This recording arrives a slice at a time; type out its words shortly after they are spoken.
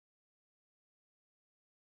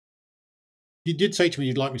You did say to me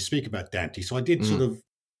you'd like me to speak about Dante, so I did sort of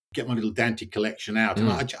get my little Dante collection out,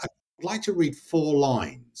 and I'd like to read 4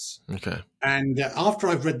 lines. Okay. And after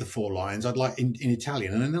I've read the 4 lines, I'd like in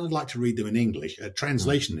Italian, and then I'd like to read them in English, a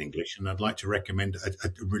translation in English, and I'd like to recommend a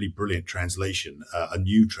really brilliant translation, a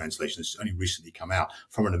new translation that's only recently come out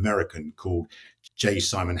from an American called J.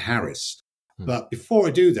 Simon Harris. But before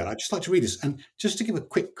I do that, I'd just like to read this. And just to give a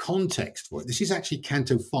quick context for it, this is actually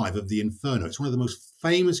Canto 5 of the Inferno. It's one of the most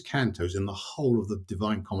famous cantos in the whole of the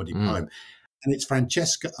Divine Comedy poem. And it's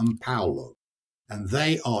Francesca and Paolo. And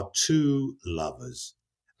they are 2 lovers.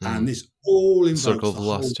 And this all invokes Circle of the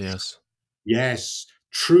Lust, whole, yes. yes,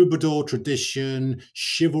 troubadour tradition,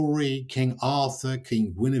 chivalry, King Arthur,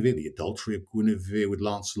 King Guinevere, the adultery of Guinevere with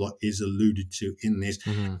Lancelot is alluded to in this.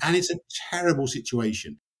 And it's a terrible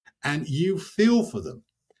situation. And you feel for them.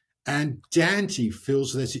 And Dante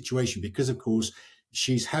feels for their situation because, of course,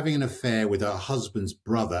 she's having an affair with her husband's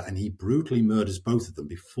brother, and he brutally murders both of them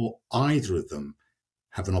before either of them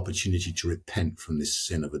have an opportunity to repent from this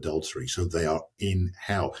sin of adultery. So they are in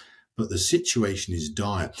hell. But the situation is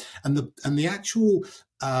dire. And the actual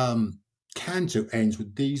canto ends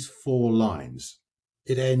with these 4 lines.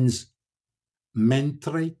 It ends,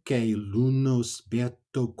 mentre che l'uno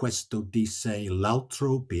spirito questo disse,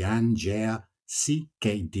 l'altro piangea, sì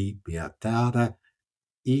che di beatare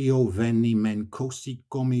io venni men così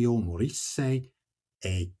come io morisse,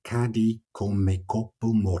 e cadi come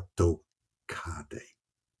corpo morto cade.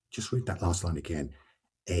 Just read that last line again.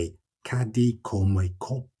 E cadi come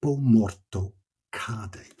corpo morto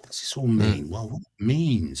cade. What's this all mean? Well, what it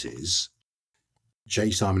means is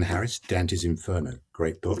J. Simon Harris, Dante's Inferno,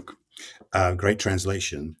 great book, great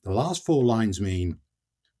translation. The last 4 lines mean,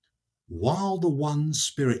 while the one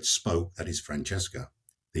spirit spoke, that is Francesca,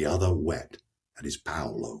 the other wept, that is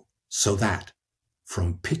Paolo, so that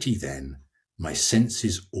from pity then my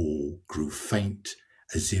senses all grew faint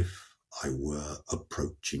as if I were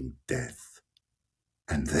approaching death.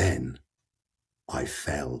 And then I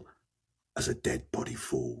fell as a dead body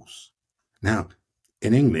falls. Now,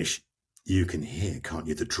 in English, you can hear, can't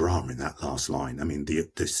you, the drama in that last line. I mean,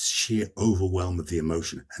 the sheer overwhelm of the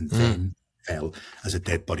emotion, and then fell as a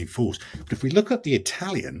dead body falls. But if we look at the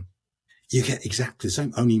Italian, you get exactly the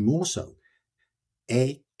same, only more so.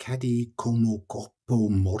 E cadi come corpo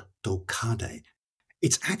morto cade.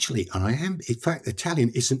 It's actually an iambic. In fact,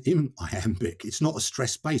 Italian isn't in iambic. It's not a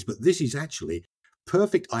stressed bass, but this is actually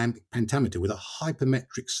perfect iambic pentameter with a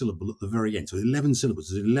hypermetric syllable at the very end. So 11 syllables.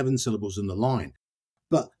 There's 11 syllables in the line.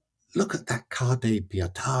 But look at that cade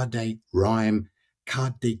pietade rhyme,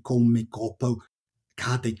 cade come corpo,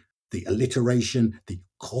 cade, the alliteration, the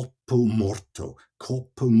corpo morto,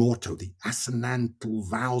 the assonantal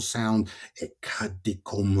vowel sound, e cade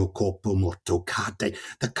come corpo morto, cade,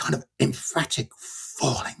 the kind of emphatic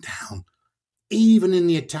falling down. Even in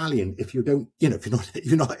the Italian, if you don't, you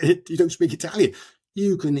don't speak Italian,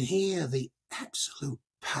 you can hear the absolute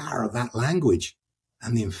power of that language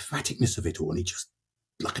and the emphaticness of it all. And he just,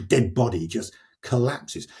 like a dead body, just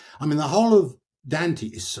collapses. I mean, the whole of Dante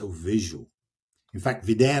is so visual. In fact,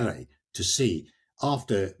 videre, to see,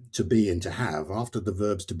 after to be and to have, after the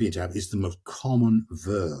verbs to be and to have, is the most common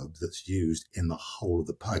verb that's used in the whole of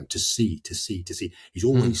the poem. To see, to see, to see. He's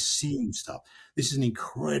always seeing stuff. This is an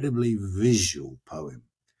incredibly visual poem.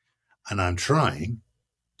 And I'm trying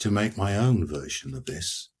to make my own version of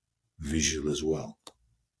this visual as well.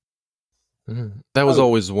 That was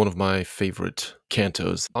always one of my favorite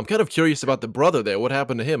cantos. I'm kind of curious about the brother there. What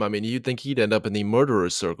happened to him? I mean, you'd think he'd end up in the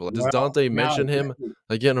murderer's circle. Does Dante mention him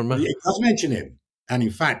again? Or it does mention him. And in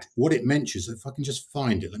fact, what it mentions, if I can just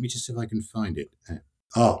find it, let me just see if I can find it.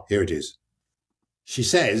 Oh, here it is. She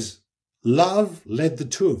says, love led the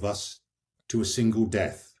 2 of us to a single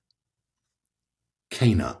death.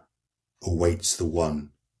 Cana awaits the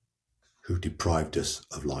one who deprived us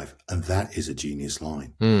of life. And that is a genius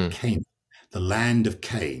line. Cana. The land of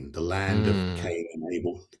Cain, the land of Cain and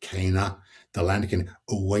Abel, Cana, the land of Cain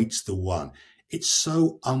awaits the one. It's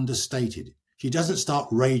so understated. She doesn't start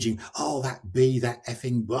raging, oh, that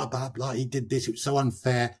effing blah, blah, blah, he did this, it's so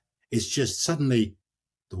unfair. It's just suddenly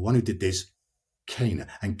the one who did this, Cana.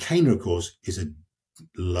 And Cana, of course, is a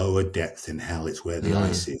lower depth in hell. It's where the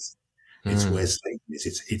ice is. It's where Satan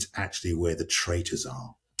is. It's actually where the traitors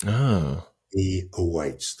are. Oh. He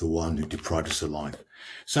awaits the one who deprived us of life.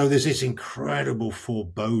 So there's this incredible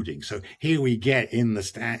foreboding. So here we get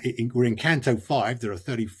we're in Canto 5. There are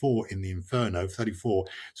 34 in the Inferno, 34.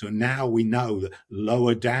 So now we know that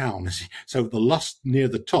lower down. So the lust near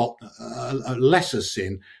the top, a lesser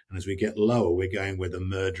sin. And as we get lower, we're going where the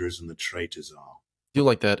murderers and the traitors are. do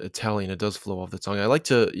like that Italian. It does flow off the tongue.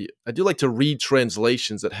 I do like to read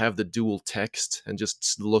translations that have the dual text and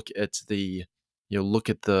just look at the, look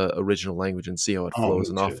at the original language and see how it Oh, flows. me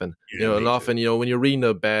And too. often, Yeah, me too. when you're reading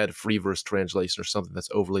a bad free verse translation or something that's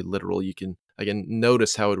overly literal, I can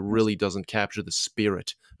notice how it Yes. really doesn't capture the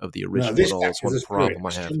spirit of the No, original at this all. It's captures one the spirit. problem I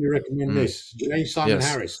I have. strongly recommend Mm, this. J. Simon yes.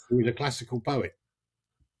 Harris, who is a classical poet.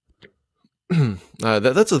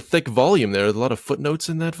 That's a thick volume there. A lot of footnotes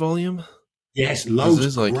in that volume. Yes, This loads,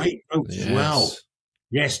 is like, great notes as well. yes.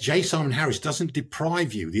 Yes, J. Simon Harris doesn't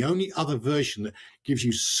deprive you. The only other version that gives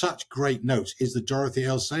you such great notes is the Dorothy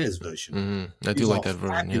L. Sayers version. I do These like are that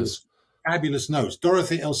version, yes. fabulous, fabulous notes.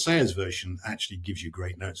 Dorothy L. Sayers version actually gives you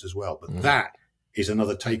great notes as well, but Mm. that is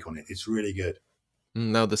another take on it. It's really good.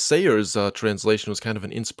 Now, the Sayers translation was kind of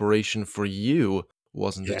an inspiration for you,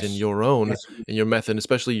 wasn't it, Yes. Yes. in your method,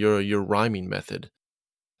 especially your rhyming method?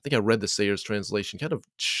 I think I read the Sayers translation kind of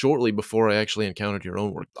shortly before I actually encountered your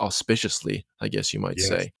own work, auspiciously, I guess you might Yes.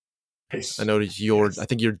 say. I Yes. noticed I Yes.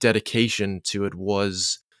 think your dedication to it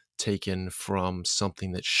was taken from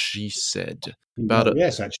something that she said about Well,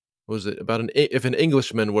 yes, actually. was it about if an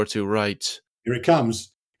Englishman were to write, Here it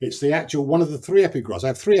comes. It's the actual one of the three epigraphs. I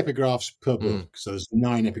have three epigraphs per mm, book, so there's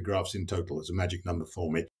 9 epigraphs in total. It's a magic number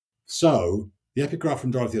for me. So the epigraph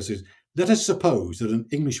from Dorothy says, "Let us suppose that an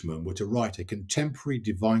Englishman were to write a contemporary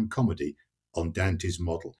divine comedy on Dante's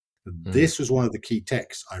model." mm, This was one of the key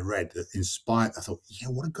texts I read that inspired. I thought, yeah,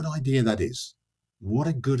 what a good idea that is. What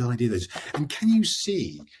a good idea that is. And can you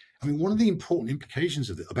see? I mean, one of the important implications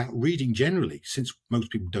of it about reading generally, since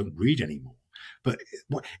most people don't read anymore, but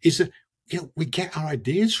what is that we get our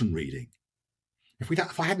ideas from reading.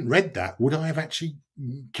 If I hadn't read that, would I have actually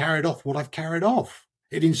carried off what I've carried off?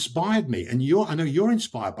 It inspired me, and I know you're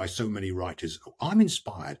inspired by so many writers. I'm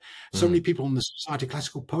inspired. So many mm, people on the Society of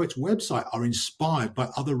Classical Poets website are inspired by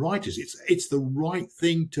other writers. It's the right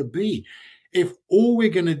thing to be. If all we're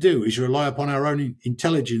going to do is rely upon our own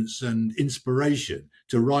intelligence and inspiration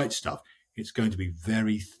to write stuff, it's going to be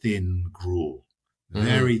very thin gruel, mm,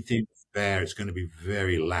 very thin fare. It's going to be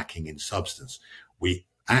very lacking in substance. We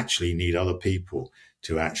actually need other people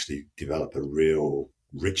to actually develop a real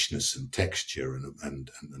richness and texture and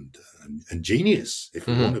genius. If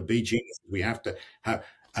we want mhm. to be geniuses, we have to have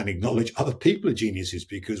and acknowledge other people are geniuses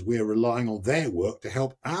because we're relying on their work to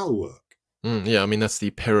help our work. Yeah, I mean, that's the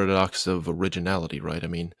paradox of originality, right? I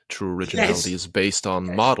mean, true originality Yes, is based on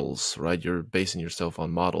yes, models, right? You're basing yourself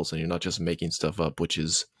on models and you're not just making stuff up, which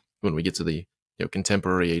is when we get to the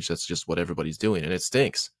contemporary age, that's just what everybody's doing and it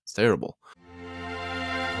stinks. It's terrible.